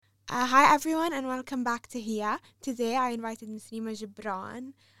Hi everyone and welcome back to Here. Today I invited Ms. Reema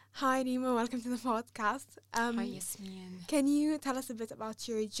Jubran. Hi Reema, welcome to the podcast. Hi, Yasmin. Can you tell us a bit about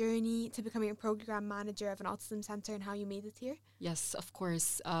your journey to becoming a program manager of an autism center and how you made it here? Yes, of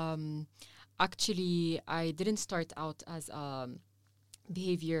course. Actually, I didn't start out as a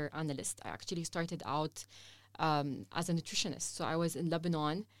behavior analyst. I actually started out as a nutritionist. So I was in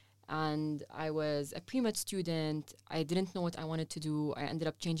Lebanon and I was a pre-med student. I didn't know what I wanted to do. I ended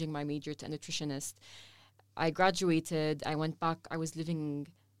up changing my major to a nutritionist. I graduated. I went back. I was living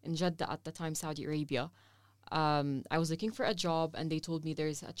in Jeddah at the time, Saudi Arabia. I was looking for a job and they told me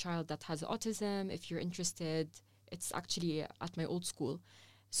there's a child that has autism. If you're interested, it's actually at my old school.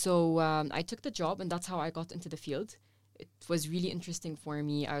 So I took the job and that's how I got into the field. It was really interesting for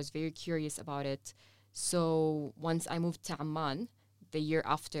me. I was very curious about it. So once I moved to Amman, the year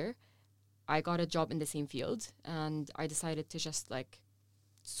after, I got a job in the same field and I decided to just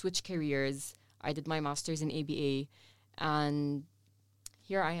switch careers. I did my master's in ABA and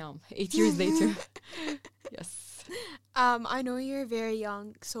here I am, 8 years later. Yes. I know you're very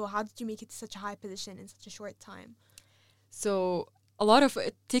young, so how did you make it to such a high position in such a short time? So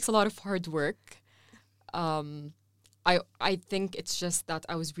it takes a lot of hard work. I think it's just that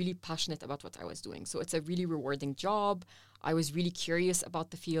I was really passionate about what I was doing. So it's a really rewarding job. I was really curious about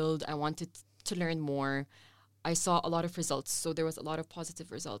the field. I wanted to learn more. I saw a lot of results. So there was a lot of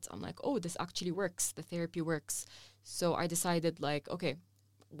positive results. I'm like, oh, this actually works. The therapy works. So I decided okay,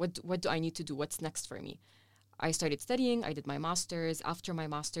 what do I need to do? What's next for me? I started studying. I did my master's. After my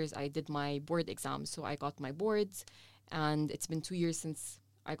master's, I did my board exam. So I got my boards. And it's been 2 years since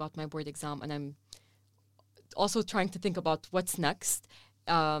I got my board exam. And I'm also trying to think about what's next.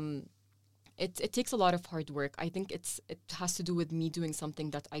 It takes a lot of hard work. I think it has to do with me doing something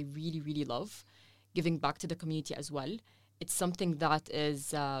that I really, really love, giving back to the community as well. It's something that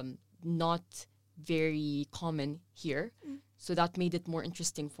is not very common here. So that made it more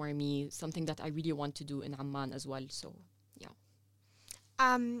interesting for me, something that I really want to do in Amman as well. So, yeah.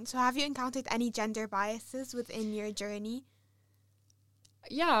 So have you encountered any gender biases within your journey?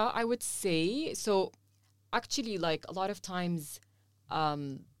 Yeah, I would say. So actually, a lot of times,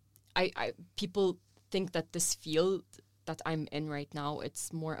 people think that this field that I'm in right now,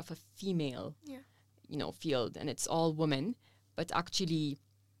 it's more of a female, field, and it's all women. But actually,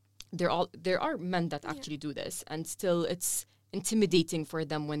 there are men that actually do this, and still, it's intimidating for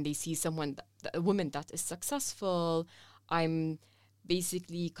them when they see a woman that is successful. I'm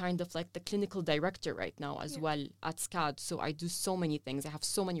basically kind of like the clinical director right now as well at SCAAD. So I do so many things. I have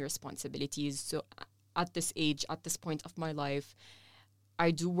so many responsibilities. So at this age, at this point of my life,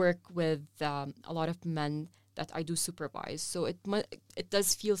 I do work with a lot of men that I do supervise. So it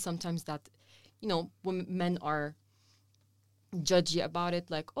does feel sometimes that, when men are judgy about it,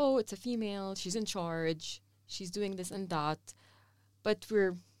 like, oh, it's a female, she's in charge, she's doing this and that. But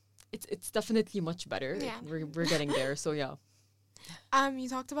it's definitely much better. Yeah. We're getting there. So yeah. You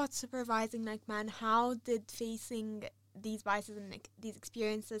talked about supervising men. How did facing these biases and these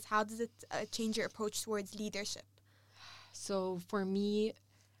experiences, how does it change your approach towards leadership? So for me,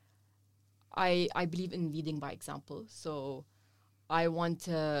 I believe in leading by example. So I want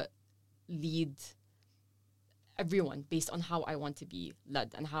to lead everyone based on how I want to be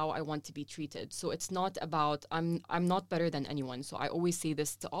led and how I want to be treated. So it's not about I'm not better than anyone. So I always say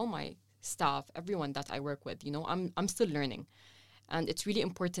this to all my staff, everyone that I work with. I'm still learning, and it's really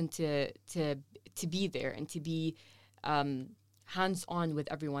important to be there and to be hands-on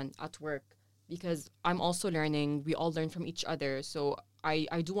with everyone at work, because I'm also learning. We all learn from each other. So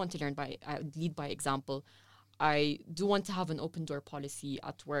I do want to lead by example. I do want to have an open door policy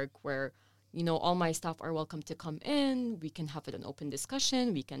at work where, all my staff are welcome to come in. We can have an open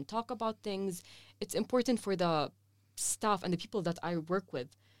discussion. We can talk about things. It's important for the staff and the people that I work with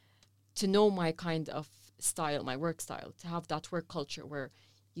to know my kind of style, my work style, to have that work culture where,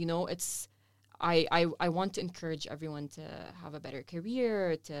 it's I want to encourage everyone to have a better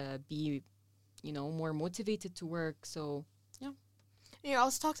career, to be, more motivated to work. So, yeah. You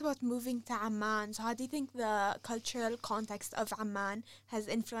also talked about moving to Amman. So how do you think the cultural context of Amman has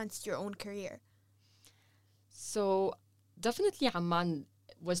influenced your own career? So definitely Amman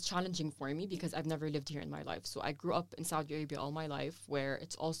was challenging for me because I've never lived here in my life. So I grew up in Saudi Arabia all my life, where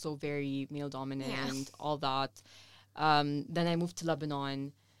it's also very male dominant, all that. Then I moved to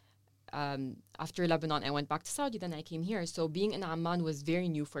Lebanon. After Lebanon, I went back to Saudi, then I came here. So being in Amman was very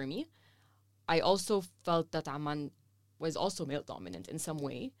new for me. I also felt that Amman was also male dominant in some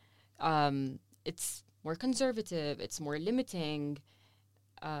way. It's more conservative, it's more limiting,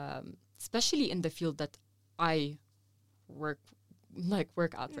 especially in the field that I work like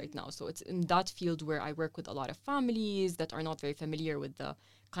work at right now. So it's in that field where I work with a lot of families that are not very familiar with the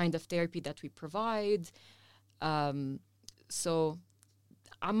kind of therapy that we provide. So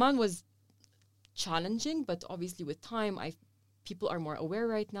Amman was challenging, but obviously with time, people are more aware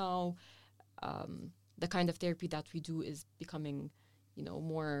right now. The kind of therapy that we do is becoming,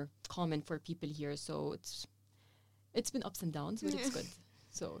 more common for people here. So it's been ups and downs, but it's good.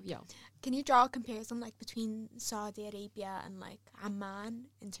 So yeah. Can you draw a comparison like between Saudi Arabia and like Amman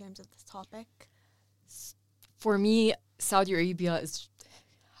in terms of this topic? For me, Saudi Arabia is,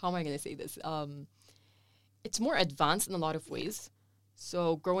 how am I going to say this? It's more advanced in a lot of ways.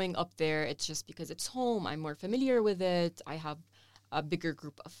 So growing up there, it's just because it's home. I'm more familiar with it. I have a bigger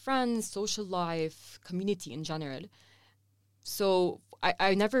group of friends, social life, community in general. So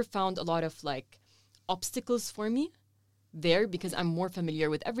I never found a lot of like obstacles for me there because I'm more familiar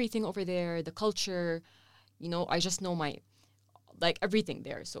with everything over there, the culture. I just know everything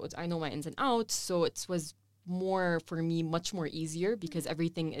there. So I know my ins and outs. So it was more, for me, much more easier because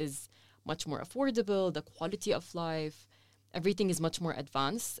everything is much more affordable, the quality of life, everything is much more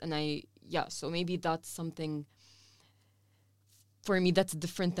advanced. And so maybe that's something for me that's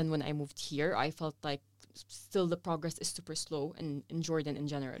different than when I moved here. I felt like still the progress is super slow in Jordan in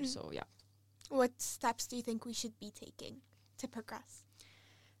general. So yeah. What steps do you think we should be taking to progress?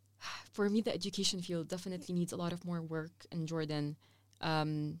 For me, the education field definitely needs a lot of more work in Jordan,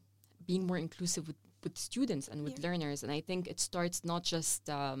 being more inclusive with students and with learners. And I think it starts not just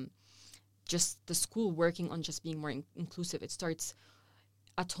the school working on just being more inclusive. It starts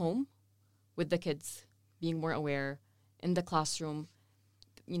at home with the kids being more aware, in the classroom,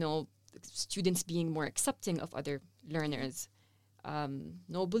 students being more accepting of other learners,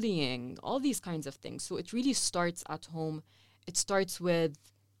 no bullying, all these kinds of things. So it really starts at home. It starts with,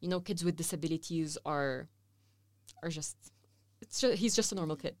 kids with disabilities are just, he's just a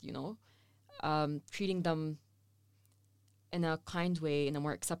normal kid, treating them in a kind way, in a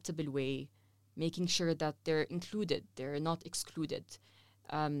more acceptable way, making sure that they're included, they're not excluded.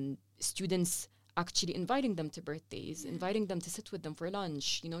 Students actually inviting them to birthdays, inviting them to sit with them for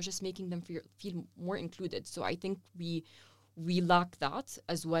lunch, just making them feel more included. So I think we lack that,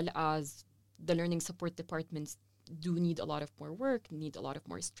 as well as the learning support departments do need a lot of more work, need a lot of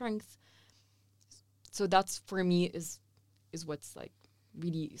more strength. So that's, for me, is what's like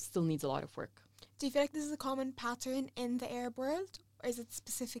really still needs a lot of work. Do you feel like this is a common pattern in the Arab world, or is it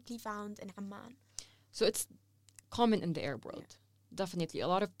specifically found in Amman? So it's common in the Arab world. Definitely. A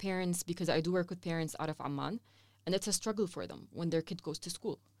lot of parents, because I do work with parents out of Amman, and it's a struggle for them when their kid goes to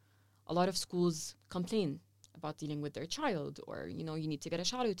school. A lot of schools complain about dealing with their child, or, you need to get a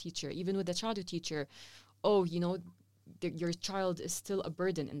shadow teacher. Even with the shadow teacher, your child is still a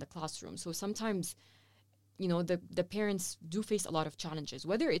burden in the classroom. So sometimes, the parents do face a lot of challenges,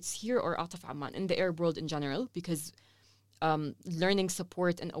 whether it's here or out of Amman, in the Arab world in general, because learning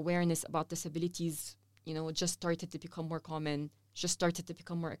support and awareness about disabilities, just started to become more common, just started to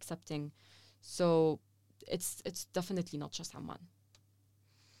become more accepting. So it's definitely not just Amman.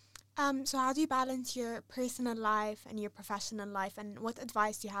 So how do you balance your personal life and your professional life, and what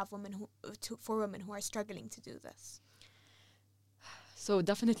advice do you have for women who are struggling to do this? So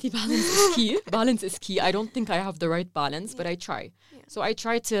definitely balance is key. Balance is key. I don't think I have the right balance, but I try. Yeah. So I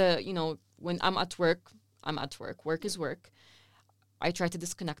try to, when I'm at work, work is work. I try to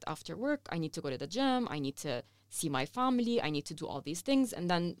disconnect after work. I need to go to the gym. I need to see my family. I need to do all these things. And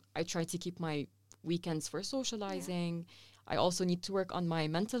then I try to keep my weekends for socializing. Yeah. I also need to work on my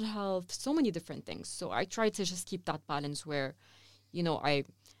mental health, so many different things. So I try to just keep that balance where,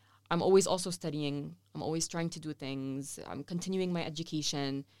 I'm always also studying. I'm always trying to do things. I'm continuing my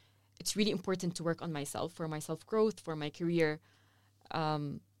education. It's really important to work on myself, for my self-growth, for my career.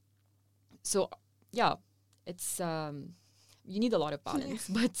 So, yeah, it's you need a lot of balance,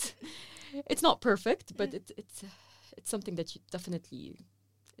 but it's not perfect. But it's something that you definitely,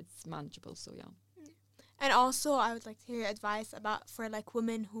 it's manageable. So yeah. And also, I would like to hear your advice for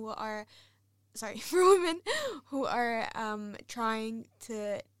women who are trying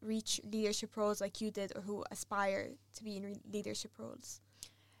to reach leadership roles like you did, or who aspire to be in leadership roles.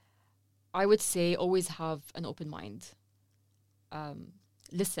 I would say always have an open mind.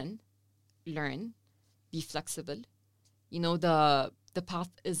 Listen, learn, be flexible. The path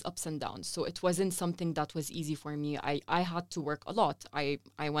is ups and downs. So it wasn't something that was easy for me. I had to work a lot. I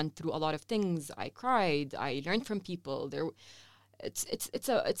went through a lot of things. I cried. I learned from people.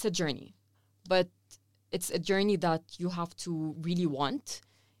 It's a journey. But it's a journey that you have to really want.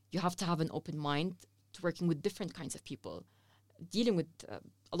 You have to have an open mind to working with different kinds of people, dealing with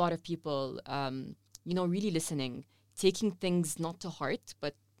a lot of people, really listening, taking things not to heart,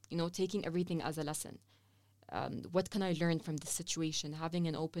 but, taking everything as a lesson. What can I learn from this situation? Having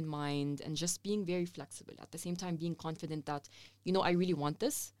an open mind and just being very flexible. At the same time, being confident that, I really want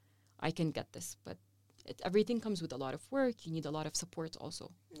this. I can get this. But everything comes with a lot of work. You need a lot of support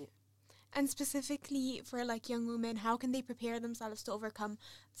also. Yeah. And specifically for like young women, how can they prepare themselves to overcome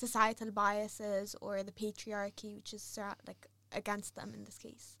societal biases or the patriarchy, which is like against them in this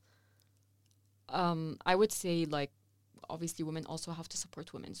case? I would say, like, obviously women also have to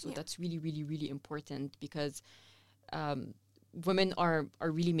support women. So that's really, really, really important, because women are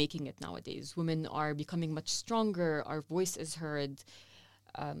really making it nowadays. Women are becoming much stronger. Our voice is heard.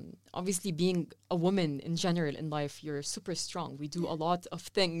 Obviously, being a woman in general in life, you're super strong. We do a lot of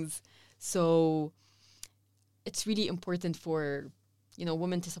things. So it's really important for,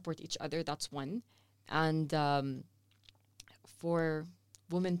 women to support each other. That's one. And for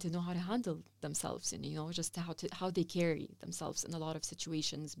women to know how to handle themselves and, just how they carry themselves in a lot of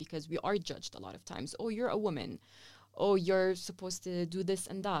situations, because we are judged a lot of times. Oh, you're a woman. Oh, you're supposed to do this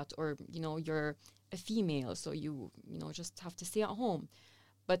and that. Or, you're a female, so you just have to stay at home.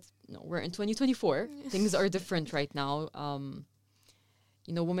 But no, we're in 2024. Things are different right now.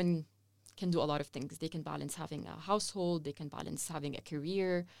 Women can do a lot of things. They can balance having a household. They can balance having a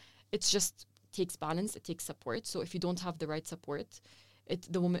career. It just takes balance. It takes support. So if you don't have the right support,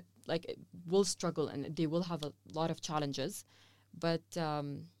 the woman will struggle and they will have a lot of challenges. But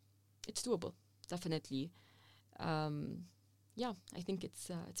it's doable, definitely. I think it's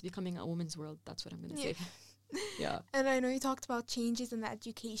becoming a woman's world. That's what I'm going to say. Yeah. And I know you talked about changes in the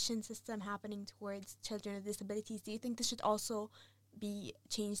education system happening towards children with disabilities. Do you think this should also be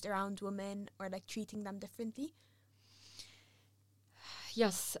changed around women, or like treating them differently?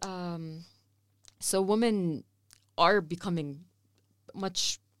 Yes. So women are becoming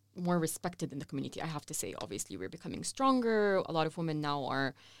much more respected in the community, I have to say. Obviously, we're becoming stronger. A lot of women now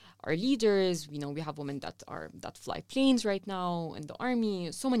are leaders. We have women that fly planes right now in the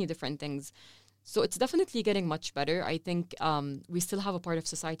army. So many different things. So it's definitely getting much better. I think we still have a part of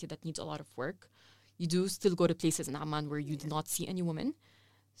society that needs a lot of work. You do still go to places in Amman where you do not see any women.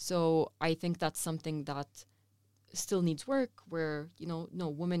 So I think that's something that still needs work, where,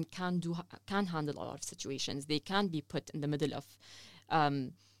 women can handle a lot of situations. They can be put in the middle of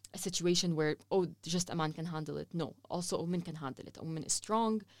a situation where, just a man can handle it. No, also a woman can handle it. A woman is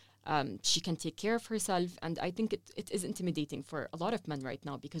strong. She can take care of herself. And I think it is intimidating for a lot of men right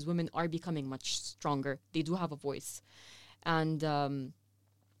now, because women are becoming much stronger. They do have a voice. And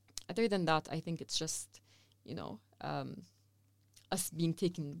other than that, I think it's just, us being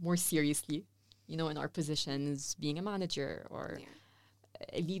taken more seriously, in our positions, being a manager or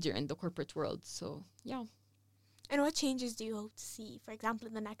a leader in the corporate world. So, yeah. And what changes do you hope to see, for example,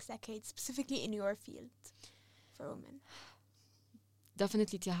 in the next decade, specifically in your field for women?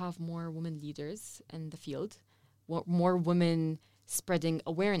 Definitely to have more women leaders in the field, more women spreading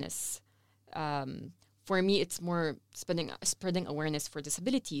awareness. For me, it's more spreading awareness for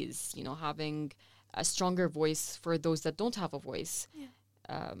disabilities, having a stronger voice for those that don't have a voice.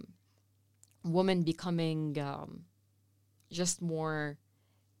 Yeah. Women becoming just more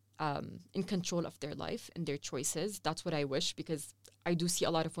in control of their life and their choices. That's what I wish, because I do see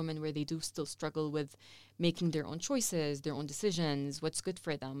a lot of women where they do still struggle with making their own choices, their own decisions, what's good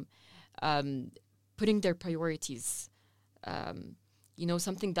for them, putting their priorities,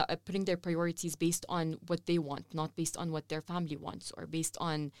 something that putting their priorities based on what they want, not based on what their family wants or based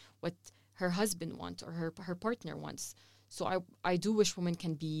on what her husband wants or her partner wants. So I do wish women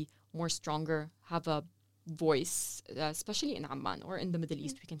can be more stronger, have a voice, especially in Amman or in the Middle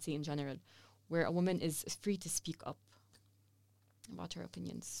East, we can say in general, where a woman is free to speak up about her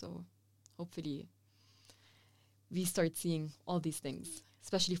opinions. So hopefully we start seeing all these things,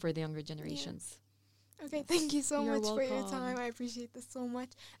 especially for the younger generations. Yeah. Okay, thank you so much for your time. I appreciate this so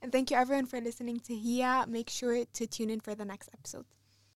much. And thank you everyone for listening to Hia. Make sure to tune in for the next episode.